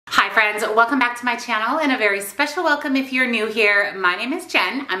friends, welcome back to my channel and a very special welcome if you're new here. My name is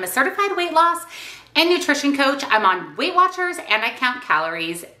Jen. I'm a certified weight loss and nutrition coach. I'm on Weight Watchers and I count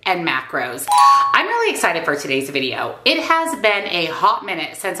calories and macros. I'm really excited for today's video. It has been a hot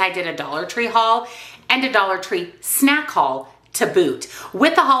minute since I did a Dollar Tree haul and a Dollar Tree snack haul to boot.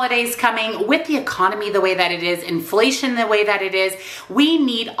 With the holidays coming, with the economy the way that it is, inflation the way that it is, we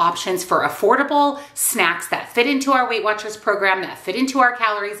need options for affordable snacks that fit into our Weight Watchers program, that fit into our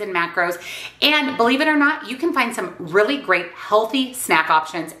calories and macros. And believe it or not, you can find some really great healthy snack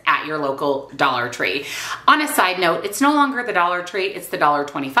options at your local Dollar Tree. On a side note, it's no longer the Dollar Tree, it's the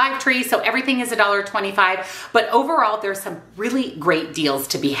 $1.25 tree. So everything is $1.25, but overall there's some really great deals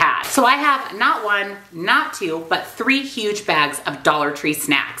to be had. So I have not one, not two, but 3 huge bags of Dollar Tree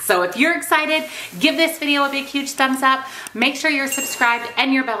snacks. So if you're excited, give this video a big, huge thumbs up. Make sure you're subscribed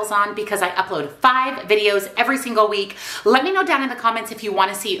and your bell's on because I upload 5 videos every single week. Let me know down in the comments if you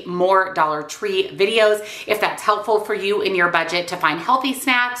want to see more Dollar Tree videos, if that's helpful for you in your budget to find healthy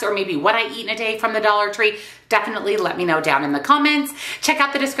snacks or maybe what I eat in a day from the Dollar Tree. Definitely let me know down in the comments. Check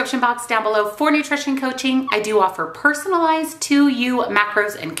out the description box down below for nutrition coaching. I do offer personalized to you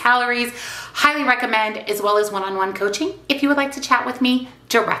macros and calories. Highly recommend, as well as one-on-one coaching if you would like to chat with me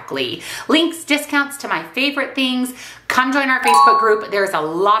directly. Links, discounts to my favorite things. Come join our Facebook group. There's a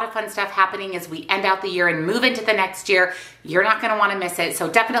lot of fun stuff happening as we end out the year and move into the next year. You're not gonna wanna miss it. So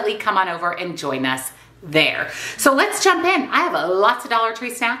definitely come on over and join us there. So let's jump in. I have lots of Dollar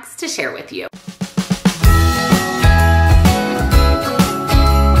Tree snacks to share with you.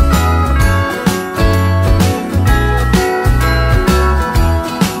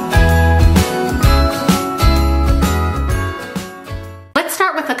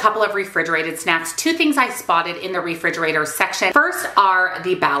 A couple of refrigerated snacks. 2 things I spotted in the refrigerator section. First are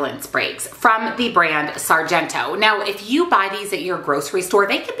the balance breaks from the brand Sargento. Now, if you buy these at your grocery store,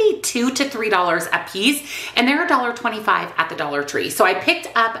 they could be $2 to $3 a piece, and they're $1.25 at the Dollar Tree. So I picked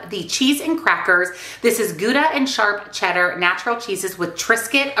up the cheese and crackers. This is Gouda and Sharp Cheddar natural cheeses with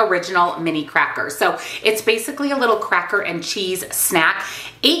Triscuit original mini crackers. So it's basically a little cracker and cheese snack.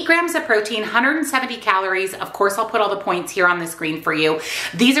 8 grams of protein, 170 calories. Of course, I'll put all the points here on the screen for you.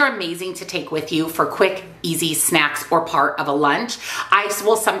 These are amazing to take with you for quick, easy snacks or part of a lunch. I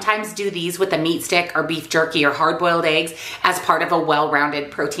will sometimes do these with a meat stick or beef jerky or hard-boiled eggs as part of a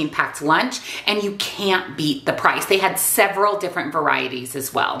well-rounded protein-packed lunch, and you can't beat the price. They had several different varieties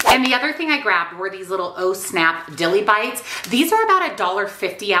as well. And the other thing I grabbed were these little Oh Snap Dilly Bites. These are about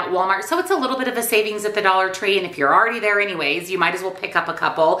 $1.50 at Walmart, so it's a little bit of a savings at the Dollar Tree, and if you're already there anyways, you might as well pick up a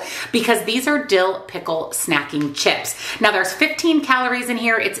couple because these are dill pickle snacking chips. Now there's 15 calories in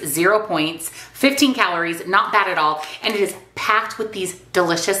here. It's 0 points, 15 calories, not bad at all. And it is packed with these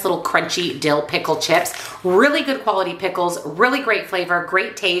delicious little crunchy dill pickle chips. Really good quality pickles, really great flavor,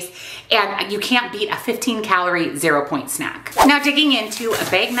 great taste, and you can't beat a 15 calorie 0 point snack. Now digging into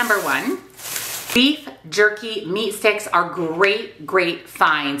bag number 1. Beef jerky meat sticks are great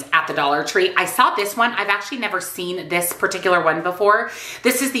finds at the Dollar Tree. I saw this one. I've actually never seen this particular one before.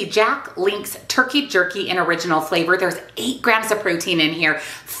 This is the Jack Link's turkey jerky in original flavor. There's 8 grams of protein in here,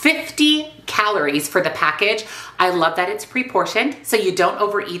 50 calories for the package. I love that it's pre-portioned so you don't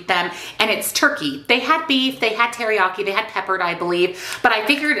overeat them, and it's turkey. They had beef, they had teriyaki, they had peppered, I believe, but I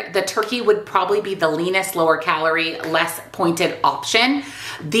figured the turkey would probably be the leanest, lower calorie, less pointed option.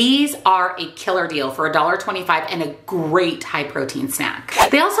 These are a killer deal for $1.25 and a great high protein snack.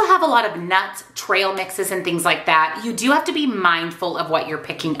 They also have a lot of nuts, trail mixes, and things like that. You do have to be mindful of what you're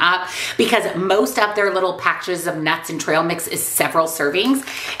picking up because most of their little packages of nuts and trail mix is several servings.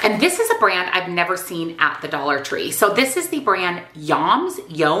 And this is a brand I've never seen at the Dollar Tree. So this is the brand Yoms,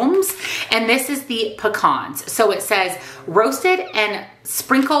 and this is the pecans. So it says roasted and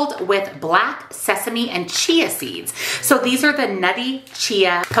sprinkled with black sesame and chia seeds. So these are the nutty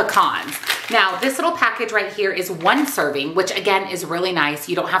chia pecans. Now this little package right here is 1 serving, which again is really nice.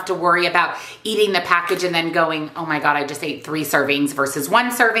 You don't have to worry about eating the package and then going, oh my God, I just ate 3 servings versus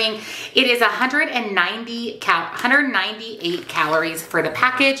 1 serving. It is 198 calories for the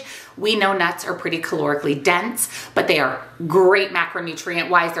package. We know nuts are pretty calorically dense, but they are great macronutrient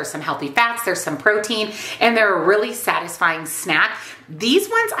wise. There's some healthy fats, there's some protein, and they're a really satisfying snack. These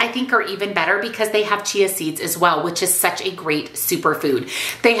ones I think are even better because they have chia seeds as well, which is such a great superfood.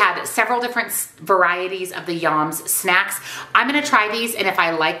 They had several different varieties of the Yoms snacks. I'm gonna try these, and if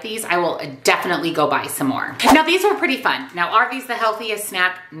I like these, I will definitely go buy some more. Now these were pretty fun. Now are these the healthiest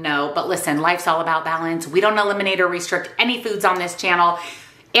snack? No, but listen, life's all about balance. We don't eliminate or restrict any foods on this channel.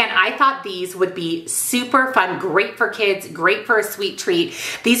 And I thought these would be super fun, great for kids, great for a sweet treat.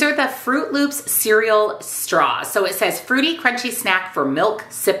 These are the Fruit Loops cereal straws. So it says fruity, crunchy snack for milk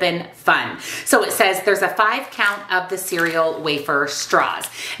sippin' fun. So it says there's a 5 count of the cereal wafer straws.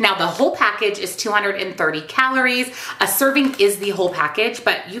 Now the whole package is 230 calories. A serving is the whole package,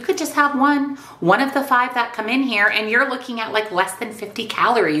 but you could just have one of the 5 that come in here, and you're looking at like less than 50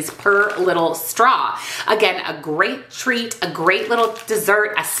 calories per little straw. Again, a great treat, a great little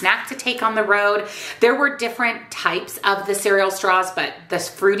dessert, a snack to take on the road. There were different types of the cereal straws, but this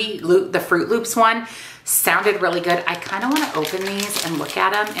Fruit Loops one sounded really good. I kind of want to open these and look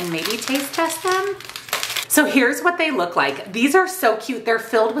at them and maybe taste test them. So here's what they look like. These are so cute. They're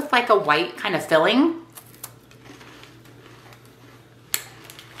filled with like a white kind of filling.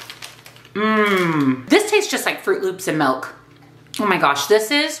 This tastes just like Fruit Loops and milk. Oh my gosh,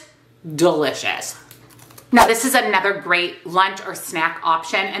 this is delicious. Now this is another great lunch or snack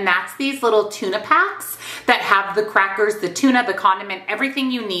option, and that's these little tuna packs that have the crackers, the tuna, the condiment,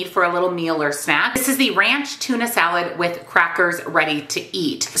 everything you need for a little meal or snack. This is the ranch tuna salad with crackers ready to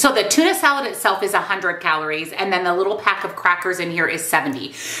eat. So the tuna salad itself is 100 calories, and then the little pack of crackers in here is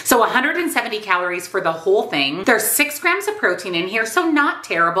 70. So 170 calories for the whole thing. There's 6 grams of protein in here, so not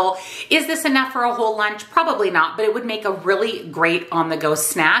terrible. Is this enough for a whole lunch? Probably not, but it would make a really great on-the-go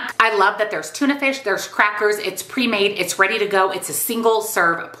snack. I love that there's tuna fish, there's crackers, it's pre-made, it's ready to go. It's a single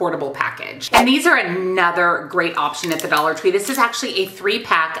serve portable package. And these are another great option at the Dollar Tree. This is actually a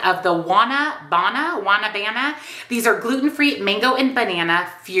 3-pack of the Wana Bana. These are gluten-free mango and banana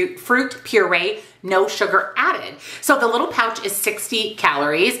fruit puree, no sugar added. So the little pouch is 60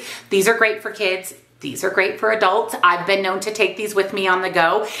 calories. These are great for kids. These are great for adults. I've been known to take these with me on the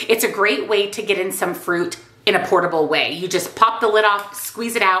go. It's a great way to get in some fruit in a portable way. You just pop the lid off,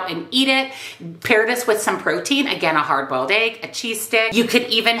 squeeze it out, and eat it. Pair this with some protein, again, a hard-boiled egg, a cheese stick. You could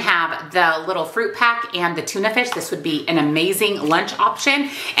even have the little fruit pack and the tuna fish. This would be an amazing lunch option.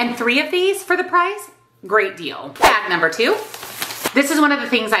 And 3 of these for the price, great deal. Bag number 2. This is one of the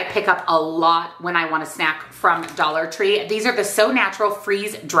things I pick up a lot when I want a snack from Dollar Tree. These are the So Natural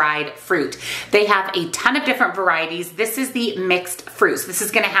freeze-dried fruit. They have a ton of different varieties. This is the mixed fruits. This is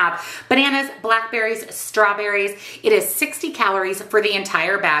gonna have bananas, blackberries, strawberries. It is 60 calories for the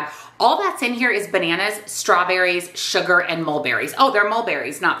entire bag. All that's in here is bananas, strawberries, sugar, and mulberries. Oh, they're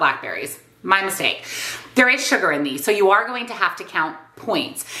mulberries, not blackberries. My mistake. There is sugar in these, so you are going to have to count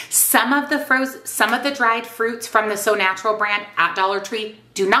points. Some of the dried fruits from the So Natural brand at Dollar Tree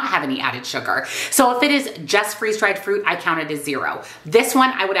do not have any added sugar. So if it is just freeze-dried fruit, I count it as 0. This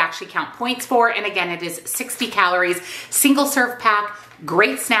one I would actually count points for, and again, it is 60 calories, single serve pack,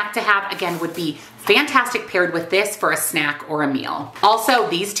 great snack to have. Again, would be fantastic paired with this for a snack or a meal. Also,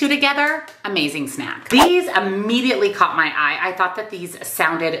 these two together, amazing snack. These immediately caught my eye. I thought that these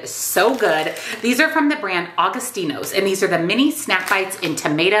sounded so good. These are from the brand Augustino's, and these are the mini snack bites in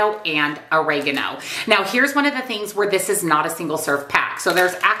tomato and oregano. Now, here's one of the things where this is not a single serve pack. So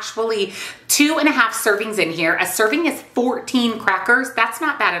there's actually 2.5 servings in here. A serving is 14 crackers. That's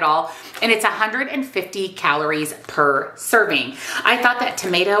not bad at all. And it's 150 calories per serving. I thought that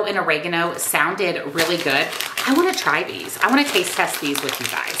tomato and oregano sounded really good. I want to try these. I want to taste test these with you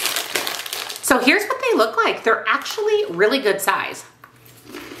guys. So here's what they look like. They're actually really good size.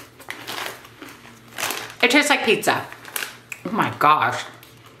 It tastes like pizza. Oh my gosh.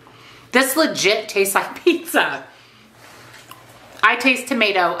 This legit tastes like pizza. I taste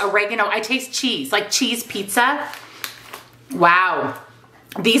tomato, oregano, I taste cheese, like cheese pizza. Wow.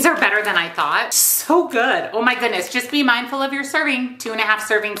 These are better than I thought. So good. Oh my goodness. Just be mindful of your serving. 2.5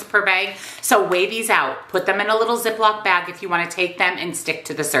 servings per bag. So weigh these out. Put them in a little Ziploc bag if you want to take them and stick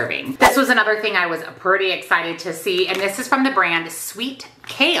to the serving. This was another thing I was pretty excited to see. And this is from the brand Sweet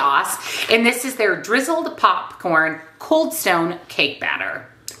Chaos. And this is their drizzled popcorn Cold Stone cake batter.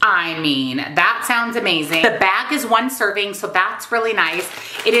 I mean, that sounds amazing. The bag is 1 serving, so that's really nice.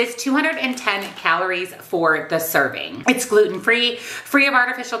 It is 210 calories for the serving. It's gluten-free, free of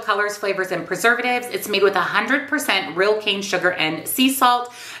artificial colors, flavors, and preservatives. It's made with 100% real cane sugar and sea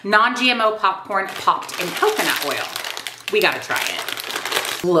salt, non-GMO popcorn popped in coconut oil. We gotta try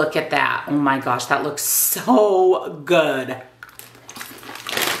it. Look at that. Oh my gosh, that looks so good.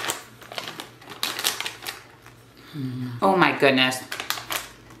 Oh my goodness.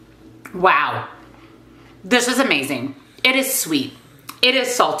 Wow. This is amazing. It is sweet. It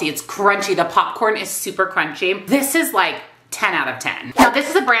is salty. It's crunchy. The popcorn is super crunchy. This is like 10 out of 10. Now this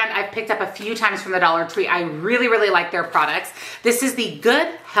is a brand I've picked up a few times from the Dollar Tree. I really, really like their products. This is the Good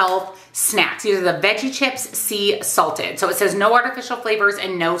Health Snacks. These are the veggie chips, sea salted. So it says no artificial flavors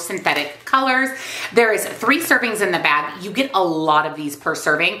and no synthetic colors. There is 3 servings in the bag. You get a lot of these per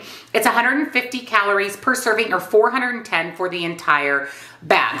serving. It's 150 calories per serving or 410 for the entire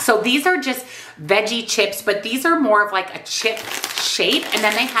bag. So these are just veggie chips, but these are more of like a chip shape, and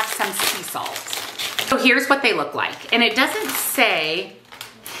then they have some sea salt. So here's what they look like. And it doesn't say,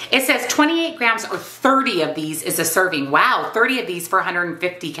 it says 28 grams or 30 of these is a serving. Wow, 30 of these for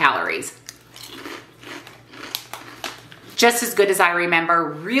 150 calories. Just as good as I remember,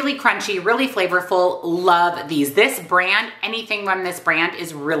 really crunchy, really flavorful, love these. This brand, anything from this brand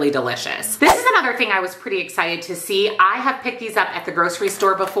is really delicious. This is another thing I was pretty excited to see. I have picked these up at the grocery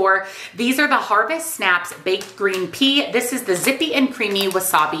store before. These are the Harvest Snaps Baked Green Pea. This is the Zippy and Creamy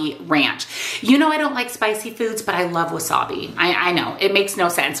Wasabi Ranch. You know I don't like spicy foods, but I love wasabi. I know, it makes no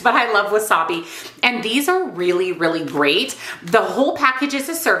sense, but I love wasabi. And these are really, really great. The whole package is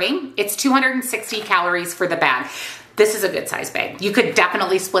a serving. It's 260 calories for the bag. This is a good size bag. You could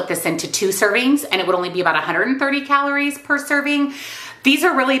definitely split this into 2 servings and it would only be about 130 calories per serving. These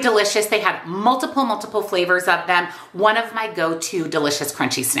are really delicious. They have multiple flavors of them. One of my go-to delicious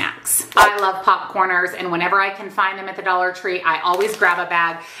crunchy snacks. I love popcorners, and whenever I can find them at the Dollar Tree, I always grab a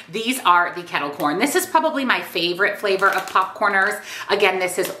bag. These are the kettle corn. This is probably my favorite flavor of popcorners. Again,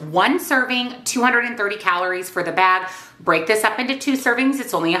 this is 1 serving, 230 calories for the bag. Break this up into 2 servings.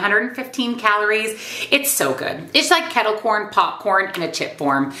 It's only 115 calories. It's so good. It's like kettle corn, popcorn in a chip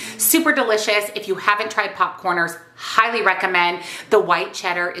form. Super delicious. If you haven't tried popcorners, highly recommend. The white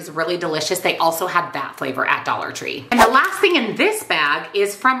cheddar is really delicious. They also have that flavor at Dollar Tree. And the last thing in this bag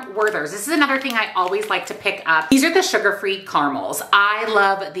is from Werther's. This is another thing I always like to pick up. These are the sugar-free caramels. I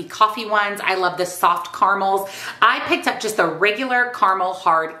love the coffee ones. I love the soft caramels. I picked up just the regular caramel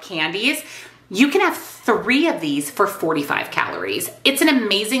hard candies. You can have 3 of these for 45 calories. It's an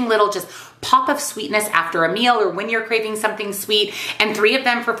amazing little just pop of sweetness after a meal or when you're craving something sweet, and 3 of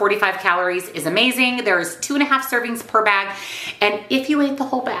them for 45 calories is amazing. There's 2.5 servings per bag, and if you ate the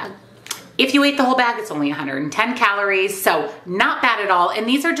whole bag, it's only 110 calories, so not bad at all. And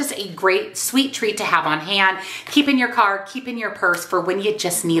these are just a great sweet treat to have on hand. Keep in your car, keep in your purse for when you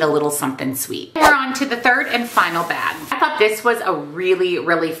just need a little something sweet. We're on to the 3rd and final bag. I thought this was a really,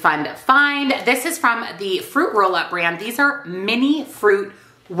 really fun find. This is from the Fruit Roll-Up brand. These are mini fruit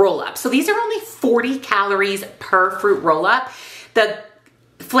roll-up. So these are only 40 calories per fruit roll-up. The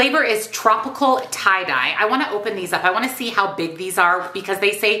flavor is tropical tie-dye. I want to open these up. I want to see how big these are because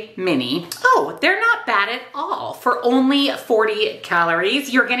they say mini. Oh, they're not bad at all. For only 40 calories,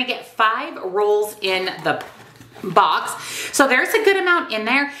 you're going to get 5 rolls in the box. So there's a good amount in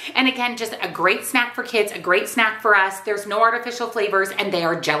there. And again, just a great snack for kids, a great snack for us. There's no artificial flavors and they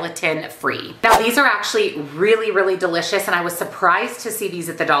are gelatin free. Now these are actually really, really delicious, and I was surprised to see these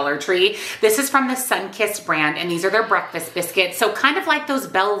at the Dollar Tree. This is from the Sunkist brand, and these are their breakfast biscuits. So kind of like those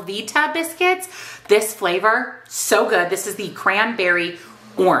Belvita biscuits, this flavor, so good. This is the cranberry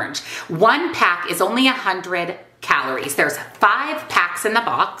orange. 1 pack is only 100 calories. There's 5 packs in the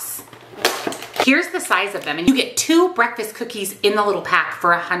box. Here's the size of them, and you get 2 breakfast cookies in the little pack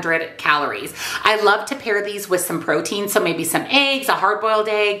for 100 calories. I love to pair these with some protein, so maybe some eggs, a hard-boiled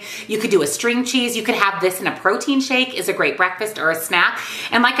egg. You could do a string cheese. You could have this in a protein shake as a great breakfast or a snack.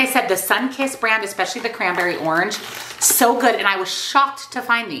 And like I said, the Sunkist brand, especially the cranberry orange, so good, and I was shocked to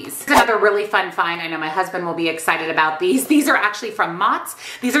find these. This is another really fun find. I know my husband will be excited about these. These are actually from Mott's.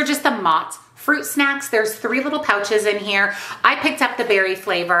 These are just the Mott's fruit snacks. There's 3 little pouches in here. I picked up the berry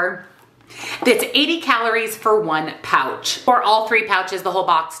flavor. That's 80 calories for 1 pouch. For all 3 pouches, the whole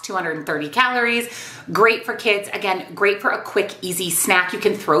box, 230 calories. Great for kids. Again, great for a quick, easy snack. You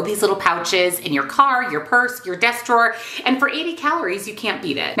can throw these little pouches in your car, your purse, your desk drawer, and for 80 calories, you can't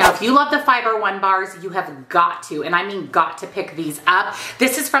beat it. Now, if you love the Fiber One bars, you have got to, and I mean got to, pick these up.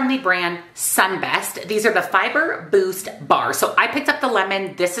 This is from the brand Sunbest. These are the Fiber Boost bars. So I picked up the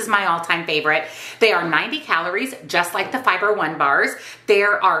lemon. This is my all-time favorite. They are 90 calories, just like the Fiber One bars.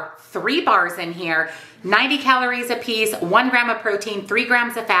 There are 3 bars in here, 90 calories a piece, 1 gram of protein, 3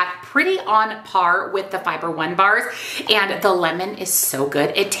 grams of fat, pretty on par with the Fiber One bars. And the lemon is so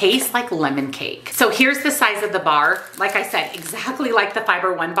good. It tastes like lemon cake. So here's the size of the bar. Like I said, exactly like the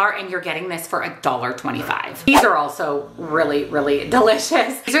Fiber One bar, and you're getting this for $1.25. These are also really, really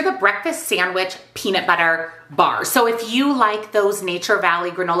delicious. These are the breakfast sandwich peanut butter bars. So if you like those Nature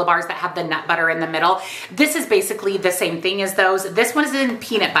Valley granola bars that have the nut butter in the middle, this is basically the same thing as those. This one is in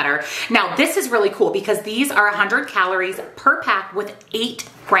peanut butter. Now this is really cool because because these are 100 calories per pack with 8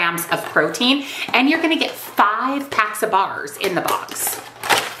 grams of protein, and you're gonna get 5 packs of bars in the box.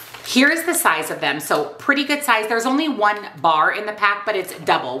 Here's the size of them, so pretty good size. There's only 1 bar in the pack, but it's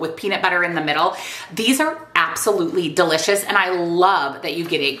double with peanut butter in the middle. These are absolutely delicious, and I love that you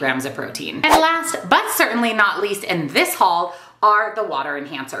get 8 grams of protein. And last, but certainly not least in this haul, are the water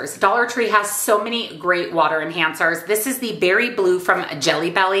enhancers. Dollar Tree has so many great water enhancers. This is the Berry Blue from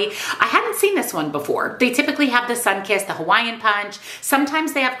Jelly Belly. I hadn't seen this one before. They typically have the Sunkist, the Hawaiian Punch.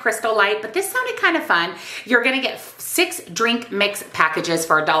 Sometimes they have Crystal Light, but this sounded kind of fun. You're gonna get 6 drink mix packages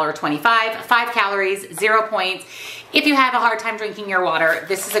for $1.25, 5 calories, 0 points. If you have a hard time drinking your water,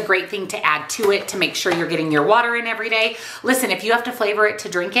 this is a great thing to add to it to make sure you're getting your water in every day. Listen, if you have to flavor it to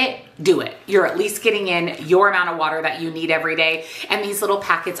drink it, do it. You're at least getting in your amount of water that you need every day, and these little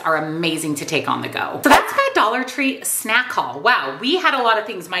packets are amazing to take on the go. So that's my Dollar Tree snack haul. Wow, we had a lot of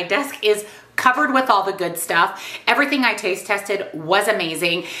things. My desk is covered with all the good stuff. Everything I taste tested was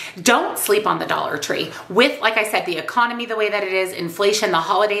amazing. Don't sleep on the Dollar Tree. With, like I said, the economy the way that it is, inflation, the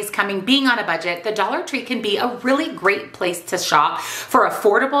holidays coming, being on a budget, the Dollar Tree can be a really great place to shop for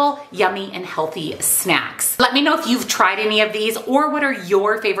affordable, yummy, and healthy snacks. Let me know if you've tried any of these or what are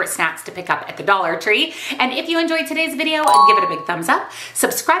your favorite snacks to pick up at the Dollar Tree. And if you enjoyed today's video, give it a big thumbs up.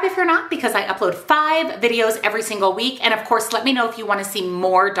 Subscribe if you're not, because I upload 5 videos every single week. And of course, let me know if you want to see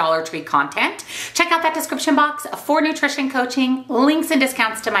more Dollar Tree content. Check out that description box for nutrition coaching, links and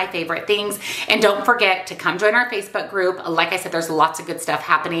discounts to my favorite things. And don't forget to come join our Facebook group. Like I said, there's lots of good stuff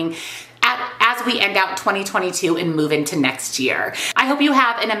happening as we end out 2022 and move into next year. I hope you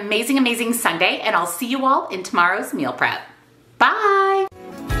have an amazing, amazing Sunday, and I'll see you all in tomorrow's meal prep. Bye.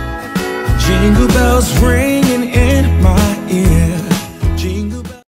 Jingle bells ring.